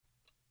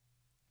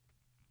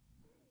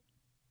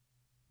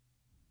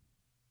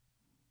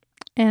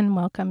and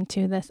welcome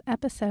to this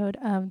episode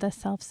of the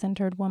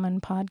Self-Centered Woman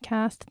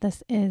podcast.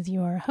 This is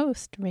your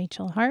host,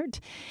 Rachel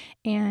Hart,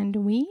 and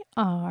we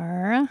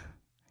are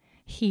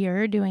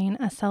here doing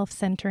a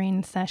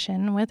self-centering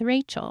session with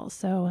Rachel.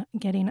 So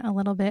getting a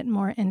little bit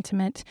more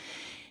intimate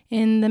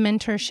in the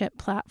mentorship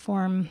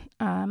platform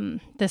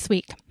this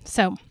week.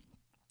 So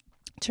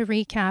to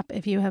recap,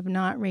 if you have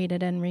not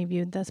rated and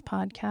reviewed this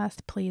podcast,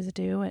 please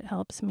do. It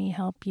helps me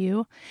help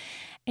you.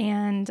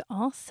 And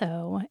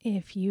also,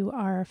 if you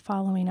are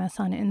following us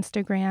on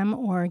Instagram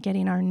or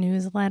getting our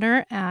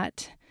newsletter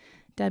at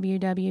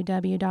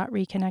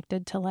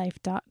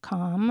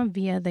www.reconnectedtolife.com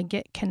via the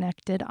Get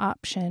Connected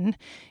option,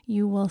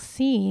 you will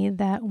see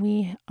that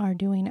we are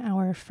doing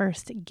our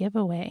first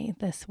giveaway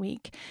this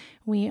week.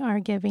 We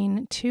are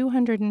giving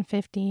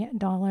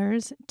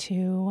 $250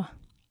 to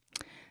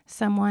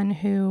someone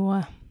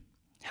who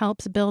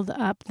helps build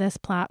up this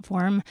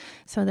platform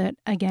so that,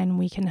 again,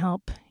 we can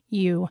help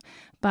you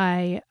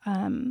by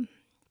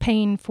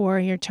paying for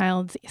your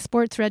child's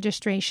sports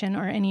registration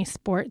or any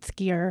sports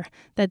gear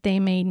that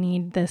they may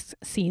need this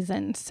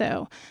season.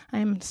 So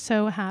I'm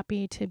so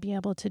happy to be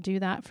able to do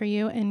that for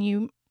you. And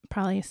you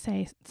probably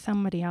say,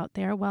 somebody out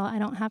there, well, I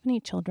don't have any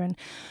children.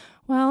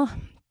 Well,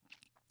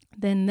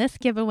 then this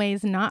giveaway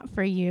is not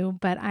for you,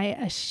 but I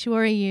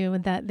assure you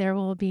that there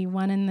will be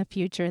one in the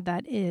future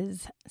that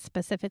is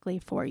specifically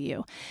for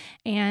you.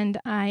 And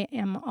I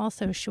am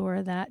also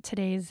sure that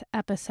today's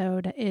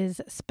episode is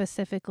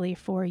specifically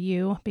for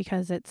you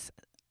because it's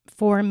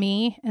for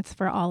me, it's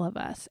for all of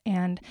us.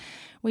 And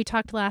we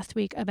talked last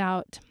week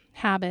about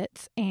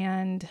habits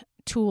and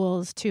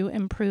tools to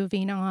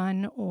improving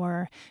on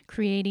or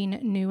creating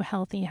new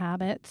healthy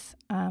habits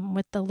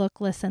with the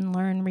Look, Listen,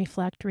 Learn,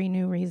 Reflect,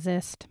 Renew,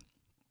 Resist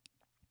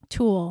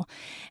tool.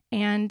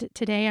 And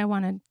today I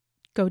want to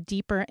go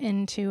deeper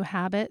into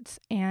habits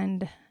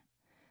and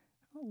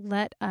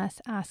let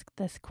us ask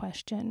this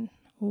question: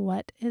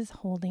 what is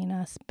holding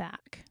us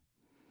back?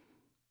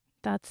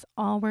 That's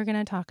all we're going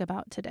to talk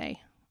about today.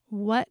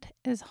 What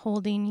is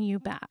holding you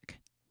back?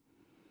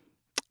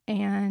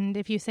 And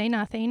if you say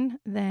nothing,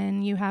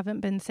 then you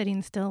haven't been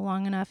sitting still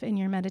long enough in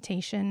your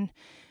meditation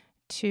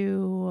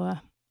to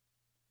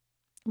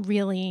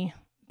really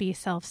be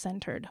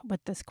self-centered with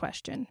this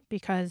question,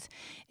 because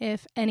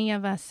if any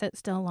of us sit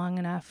still long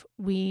enough,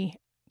 we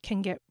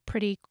can get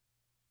pretty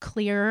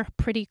clear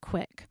pretty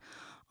quick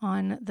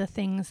on the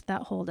things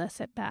that hold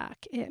us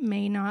back. It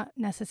may not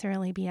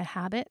necessarily be a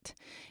habit.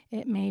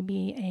 It may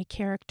be a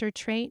character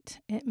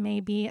trait. It may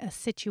be a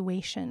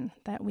situation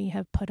that we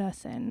have put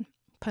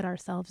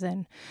ourselves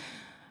in.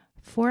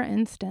 For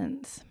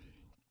instance,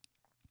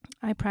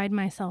 I pride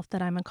myself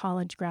that I'm a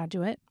college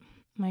graduate.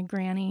 My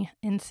granny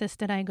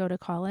insisted I go to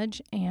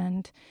college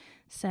and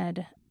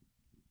said,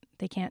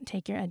 they can't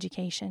take your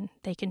education.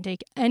 They can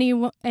take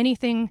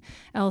anything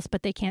else,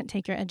 but they can't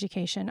take your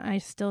education. I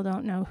still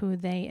don't know who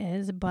they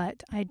is,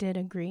 but I did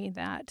agree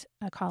that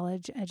a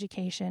college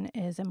education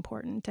is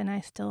important. And I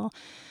still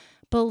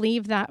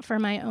believe that for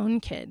my own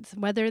kids,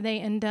 whether they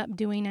end up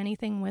doing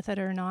anything with it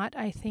or not.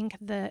 I think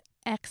the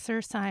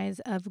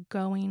exercise of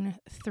going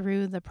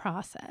through the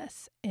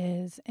process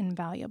is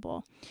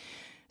invaluable.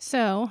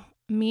 So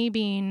me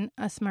being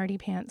a smarty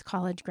pants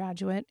college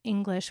graduate,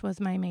 English was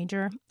my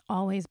major,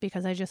 always,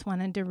 because I just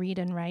wanted to read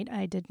and write.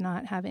 I did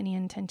not have any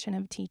intention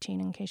of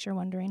teaching, in case you're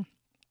wondering.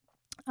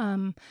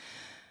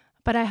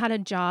 But I had a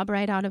job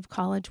right out of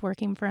college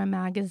working for a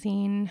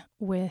magazine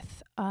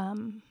with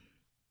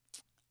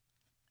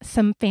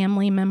some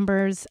family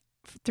members.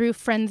 Through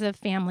friends of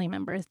family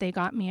members, they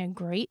got me a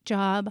great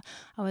job.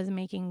 I was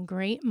making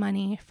great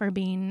money for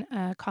being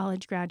a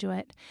college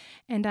graduate.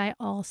 And I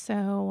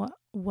also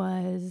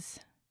was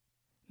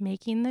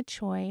making the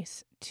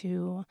choice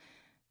to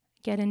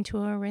get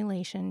into a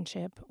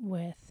relationship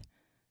with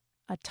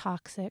a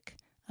toxic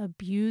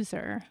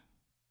abuser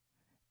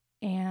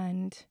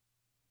and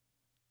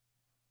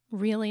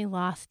really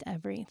lost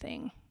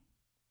everything.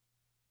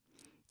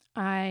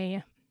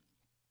 I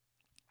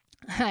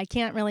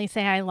can't really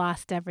say I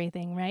lost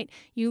everything, right?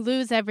 You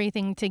lose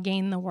everything to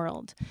gain the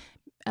world.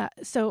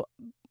 So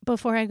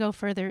before I go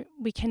further,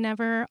 we can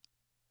never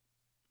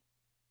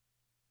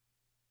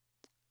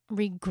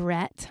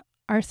regret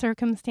our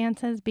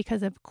circumstances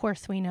because, of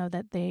course, we know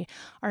that they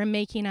are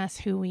making us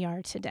who we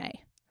are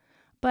today.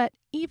 But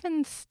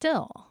even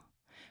still,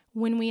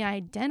 when we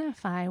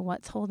identify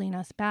what's holding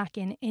us back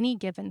in any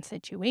given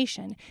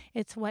situation,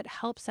 it's what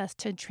helps us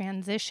to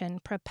transition,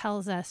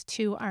 propels us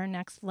to our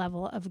next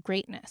level of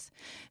greatness.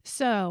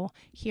 So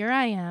here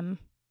I am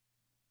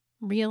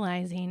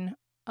realizing,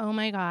 oh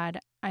my God,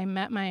 I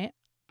met my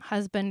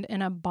husband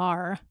in a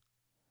bar,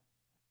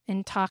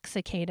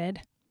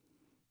 intoxicated,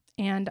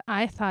 and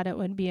I thought it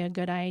would be a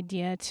good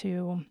idea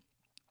to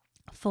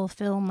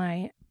fulfill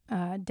my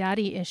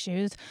daddy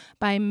issues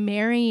by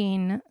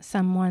marrying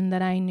someone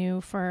that I knew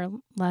for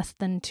less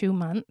than 2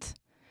 months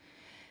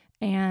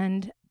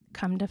and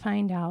come to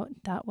find out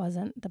that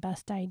wasn't the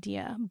best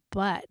idea.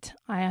 But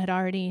I had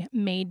already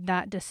made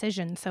that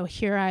decision. So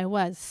here I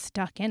was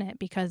stuck in it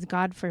because,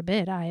 God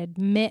forbid, I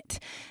admit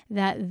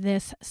that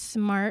this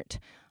smart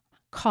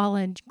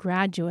college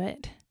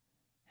graduate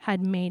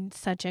had made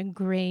such a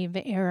grave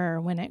error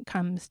when it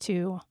comes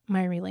to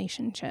my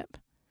relationship.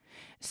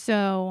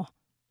 So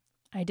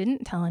I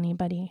didn't tell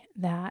anybody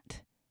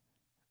that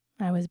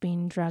I was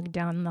being dragged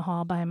down the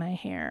hall by my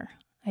hair.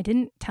 I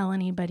didn't tell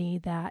anybody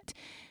that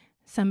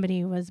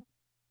somebody was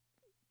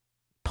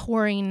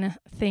pouring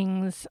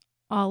things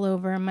all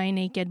over my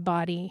naked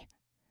body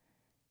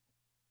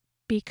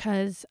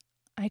because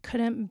I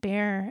couldn't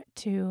bear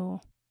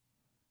to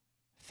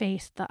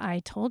face the "I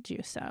told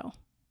you so."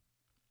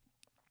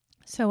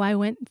 So I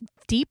went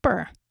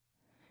deeper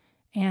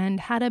and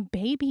had a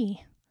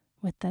baby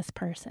with this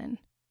person.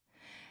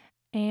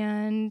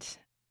 And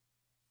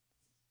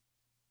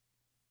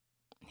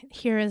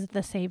here is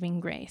the saving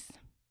grace.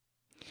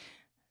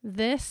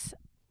 This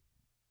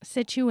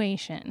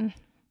situation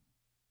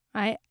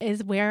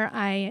is where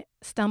I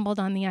stumbled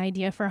on the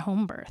idea for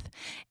home birth.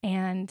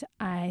 And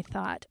I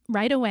thought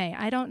right away,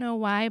 I don't know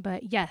why,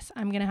 but yes,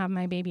 I'm going to have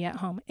my baby at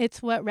home.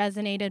 It's what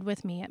resonated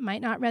with me. It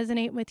might not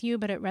resonate with you,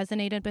 but it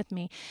resonated with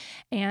me.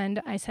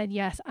 And I said,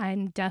 yes,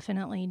 I'm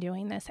definitely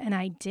doing this. And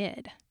I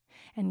did.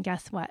 And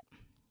guess what?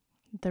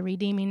 The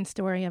redeeming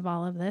story of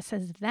all of this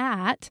is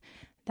that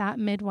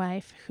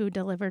midwife who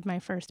delivered my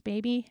first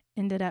baby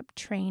ended up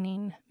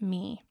training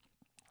me.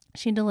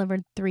 She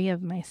delivered 3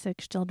 of my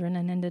 6 children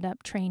and ended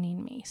up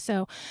training me.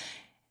 So,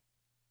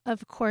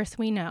 of course,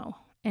 we know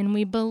and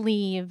we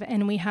believe,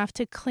 and we have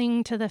to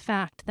cling to the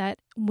fact that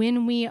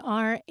when we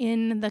are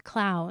in the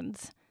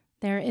clouds,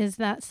 there is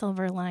that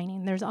silver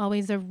lining. There's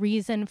always a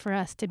reason for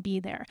us to be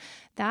there.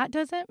 That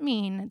doesn't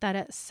mean that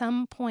at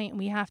some point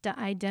we have to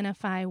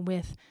identify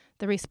with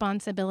the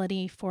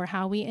responsibility for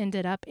how we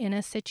ended up in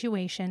a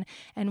situation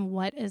and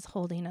what is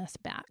holding us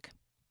back.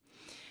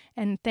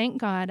 And thank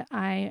God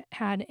I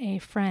had a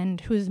friend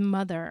whose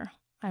mother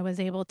I was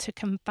able to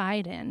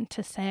confide in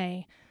to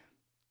say,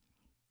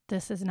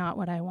 this is not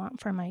what I want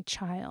for my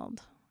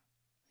child.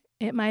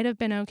 It might have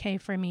been okay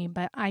for me,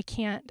 but I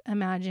can't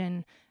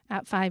imagine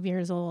at 5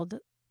 years old,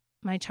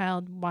 my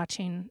child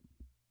watching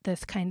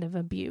this kind of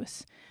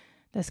abuse,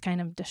 this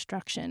kind of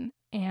destruction.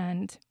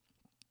 And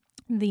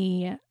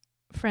the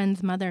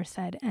friend's mother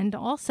said, and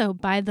also,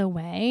 by the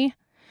way,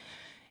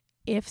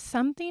 if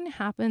something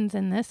happens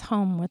in this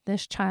home with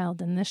this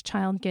child and this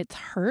child gets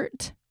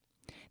hurt,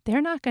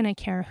 they're not going to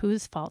care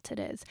whose fault it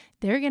is.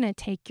 They're going to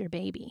take your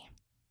baby.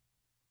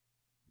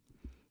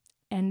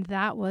 And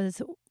that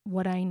was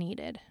what I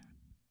needed.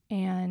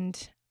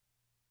 And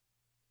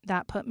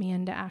that put me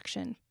into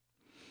action.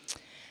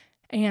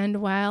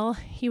 And while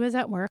he was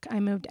at work, I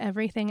moved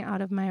everything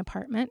out of my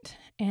apartment,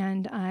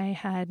 and I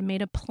had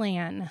made a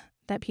plan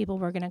that people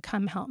were going to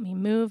come help me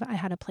move. I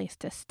had a place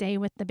to stay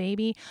with the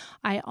baby.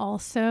 I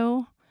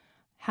also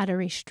had a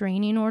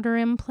restraining order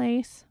in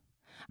place.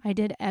 I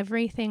did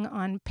everything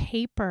on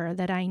paper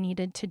that I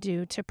needed to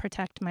do to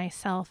protect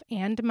myself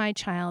and my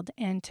child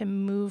and to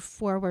move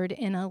forward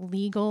in a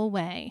legal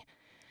way,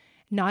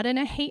 not in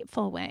a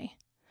hateful way,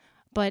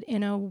 but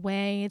in a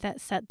way that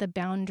set the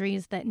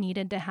boundaries that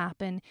needed to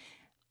happen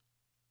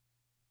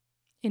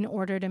in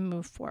order to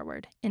move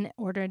forward, in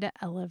order to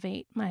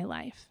elevate my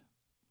life.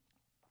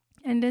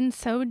 And in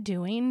so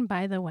doing,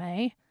 by the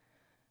way,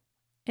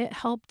 it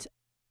helped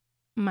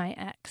my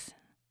ex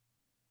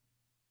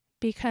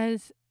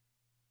because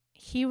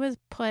he was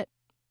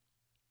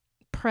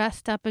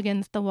pressed up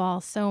against the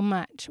wall so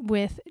much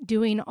with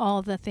doing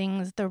all the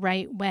things the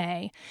right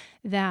way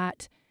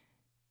that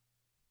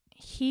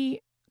he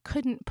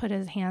couldn't put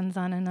his hands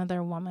on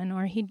another woman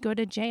or he'd go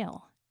to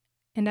jail.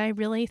 And I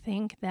really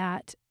think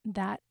that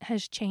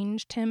has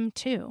changed him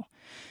too.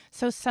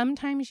 So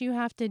sometimes you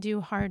have to do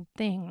hard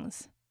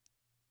things.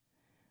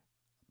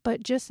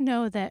 But just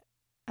know that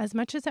as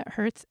much as it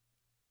hurts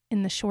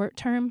in the short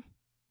term,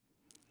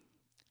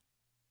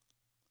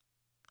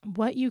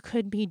 what you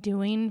could be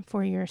doing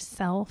for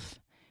yourself,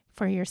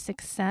 for your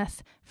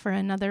success, for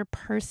another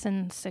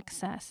person's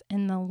success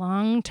in the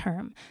long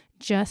term,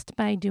 just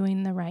by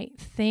doing the right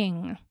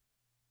thing,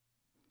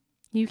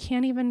 you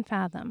can't even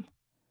fathom.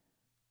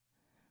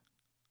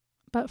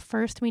 But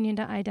first, we need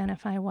to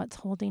identify what's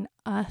holding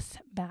us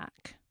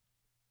back.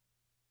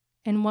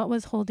 And what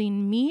was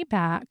holding me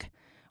back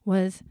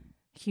was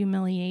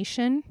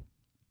humiliation,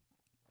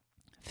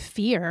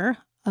 fear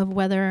of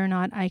whether or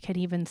not I could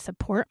even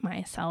support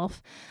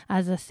myself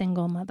as a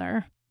single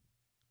mother,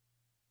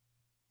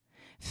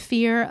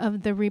 fear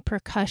of the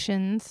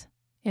repercussions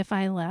if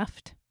I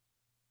left.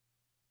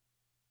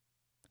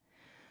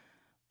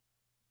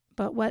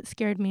 But what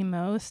scared me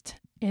most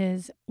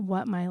is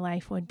what my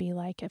life would be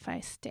like if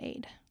I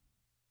stayed.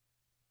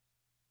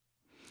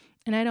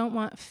 And I don't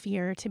want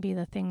fear to be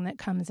the thing that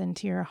comes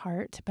into your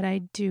heart, but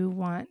I do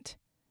want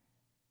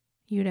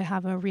you to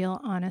have a real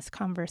honest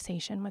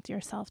conversation with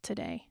yourself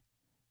today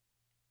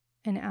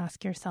and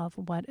ask yourself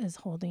what is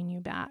holding you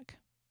back.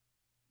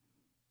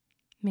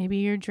 Maybe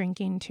you're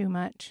drinking too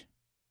much.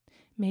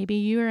 Maybe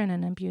you're in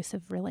an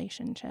abusive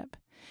relationship.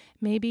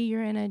 Maybe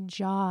you're in a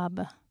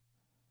job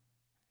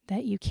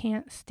that you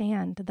can't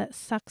stand, that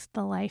sucks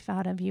the life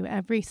out of you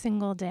every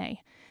single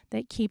day,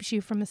 that keeps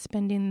you from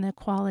spending the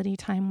quality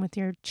time with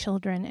your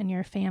children and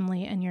your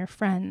family and your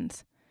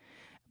friends.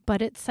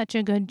 But it's such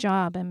a good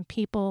job and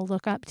people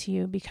look up to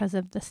you because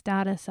of the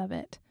status of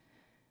it.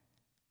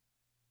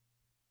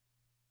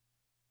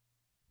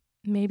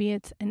 Maybe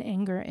it's an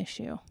anger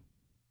issue.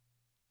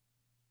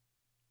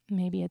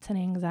 Maybe it's an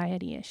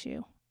anxiety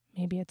issue.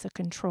 Maybe it's a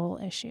control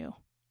issue.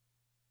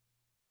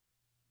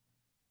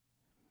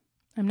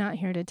 I'm not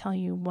here to tell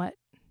you what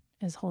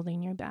is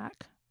holding you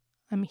back.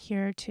 I'm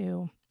here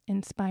to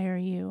inspire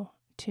you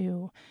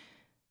to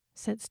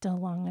sit still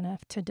long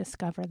enough to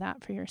discover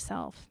that for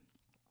yourself.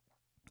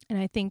 And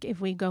I think if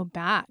we go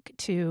back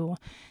to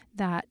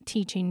that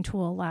teaching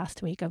tool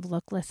last week of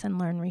look, listen,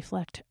 learn,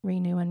 reflect,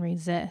 renew, and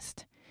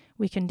resist,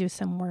 we can do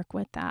some work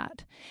with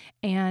that.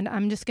 And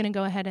I'm just going to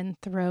go ahead and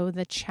throw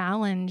the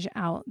challenge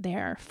out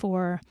there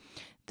for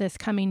this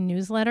coming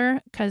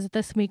newsletter, because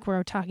this week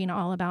we're talking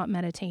all about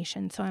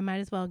meditation. So I might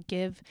as well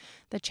give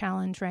the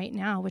challenge right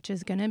now, which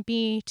is going to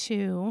be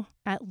to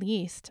at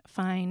least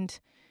find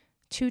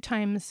 2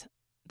 times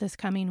this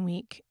coming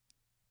week,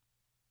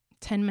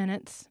 10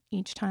 minutes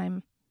each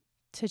time,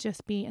 to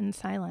just be in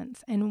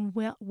silence. And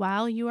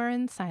while you are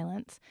in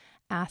silence,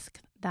 ask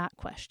that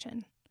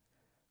question.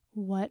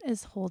 What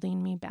is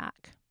holding me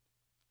back?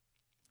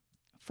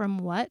 From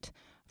what?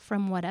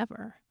 From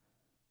whatever.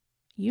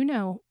 You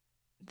know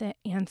the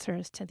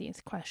answers to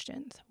these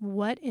questions.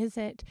 What is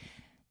it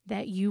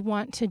that you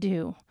want to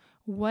do?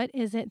 What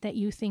is it that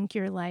you think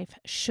your life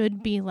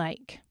should be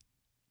like?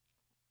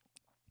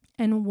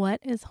 And what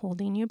is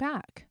holding you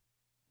back?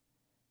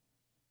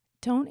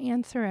 Don't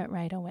answer it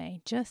right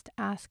away. Just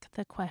ask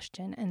the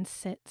question and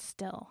sit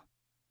still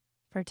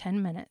for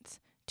 10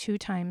 minutes, 2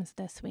 times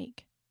this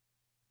week.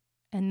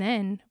 And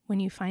then when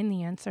you find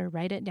the answer,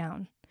 write it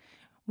down.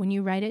 When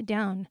you write it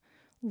down,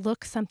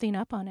 look something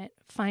up on it.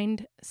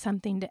 Find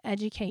something to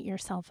educate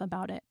yourself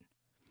about it.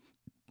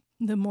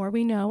 The more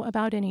we know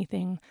about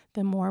anything,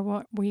 the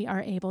more we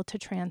are able to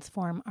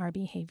transform our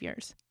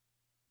behaviors.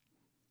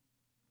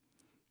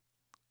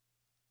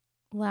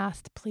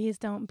 Last, please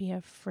don't be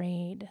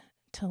afraid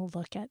to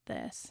look at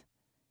this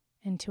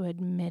and to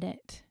admit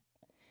it,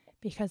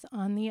 because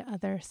on the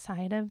other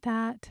side of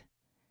that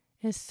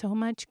is so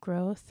much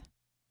growth,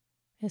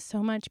 is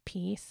so much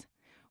peace.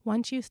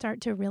 Once you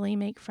start to really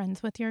make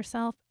friends with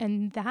yourself,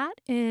 and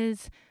that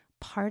is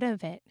part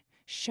of it,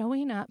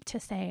 showing up to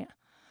say,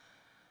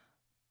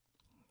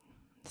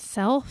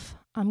 self,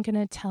 I'm going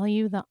to tell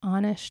you the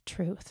honest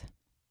truth.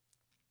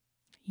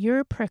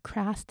 Your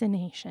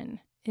procrastination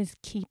is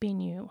keeping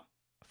you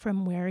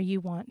from where you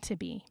want to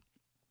be.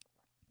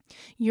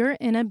 Your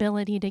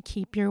inability to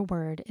keep your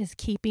word is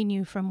keeping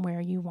you from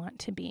where you want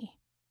to be.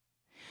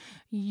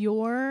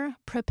 Your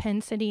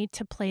propensity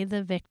to play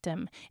the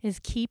victim is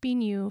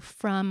keeping you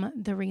from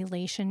the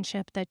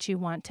relationship that you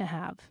want to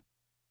have.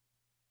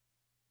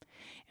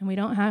 And we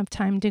don't have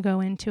time to go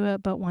into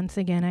it, but once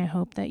again, I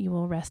hope that you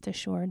will rest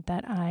assured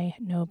that I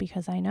know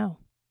because I know.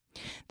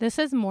 This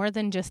is more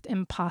than just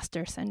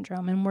imposter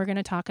syndrome, and we're going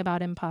to talk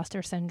about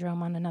imposter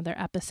syndrome on another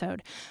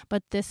episode,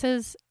 but this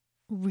is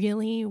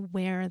really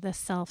where the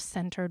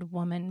self-centered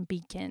woman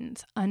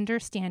begins,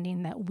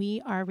 understanding that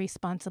we are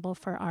responsible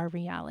for our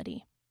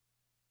reality.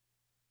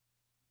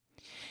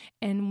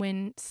 And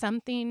when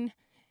something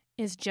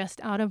is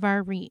just out of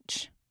our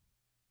reach,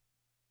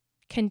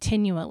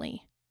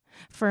 continually,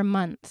 for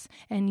months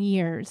and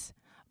years,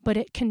 but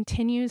it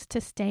continues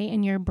to stay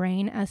in your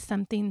brain as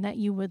something that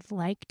you would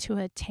like to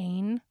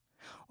attain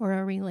or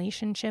a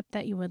relationship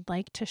that you would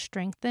like to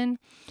strengthen,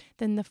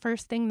 then the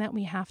first thing that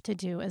we have to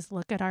do is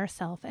look at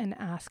ourselves and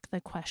ask the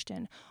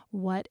question,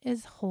 what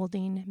is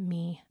holding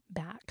me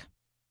back?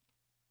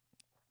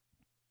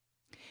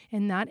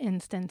 In that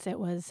instance, it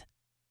was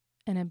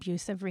an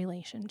abusive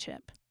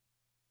relationship.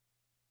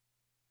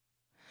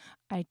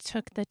 I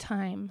took the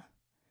time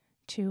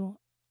to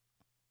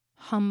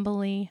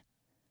humbly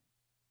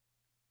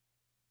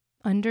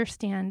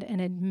understand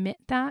and admit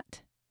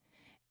that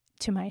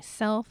to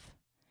myself,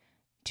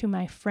 to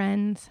my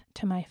friends,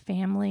 to my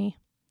family.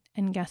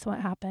 And guess what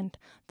happened?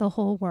 The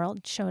whole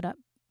world showed up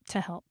to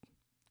help.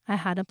 I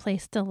had a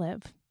place to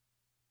live.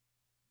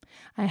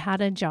 I had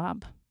a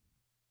job.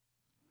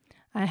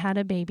 I had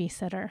a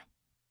babysitter.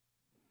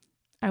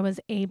 I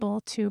was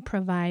able to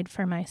provide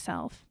for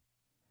myself.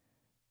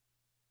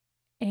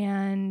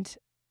 And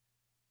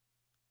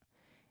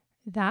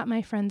that,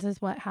 my friends,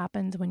 is what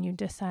happens when you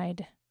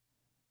decide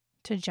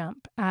to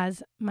jump.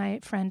 As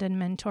my friend and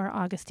mentor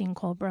Augustine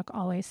Colebrook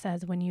always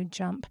says, when you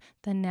jump,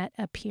 the net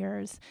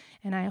appears.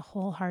 And I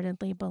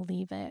wholeheartedly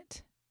believe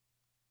it.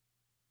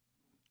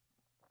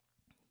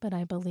 But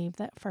I believe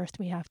that first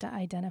we have to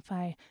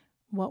identify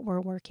what we're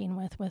working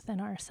with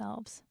within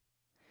ourselves.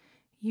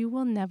 You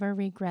will never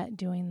regret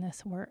doing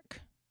this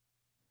work.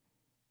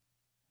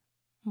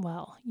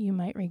 Well, you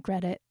might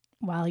regret it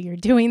while you're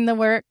doing the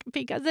work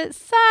because it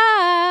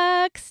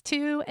sucks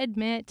to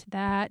admit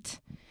that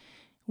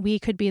we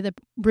could be the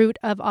root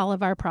of all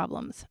of our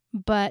problems.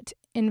 But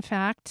in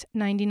fact,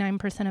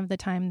 99% of the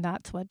time,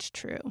 that's what's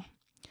true.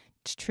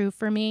 It's true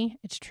for me.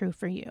 It's true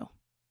for you.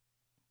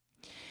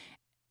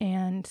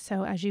 And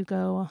so as you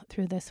go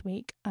through this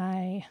week,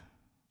 I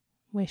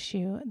wish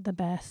you the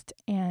best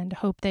and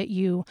hope that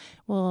you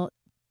will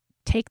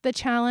take the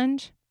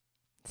challenge,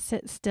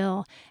 sit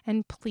still,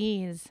 and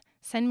please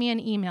send me an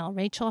email,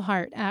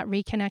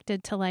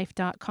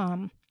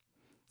 rachelhart@reconnectedtolife.com.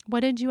 What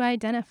did you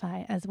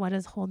identify as what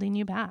is holding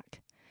you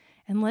back?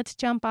 And let's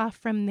jump off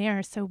from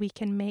there so we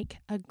can make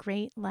a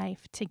great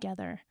life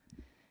together.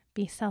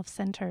 Be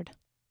self-centered.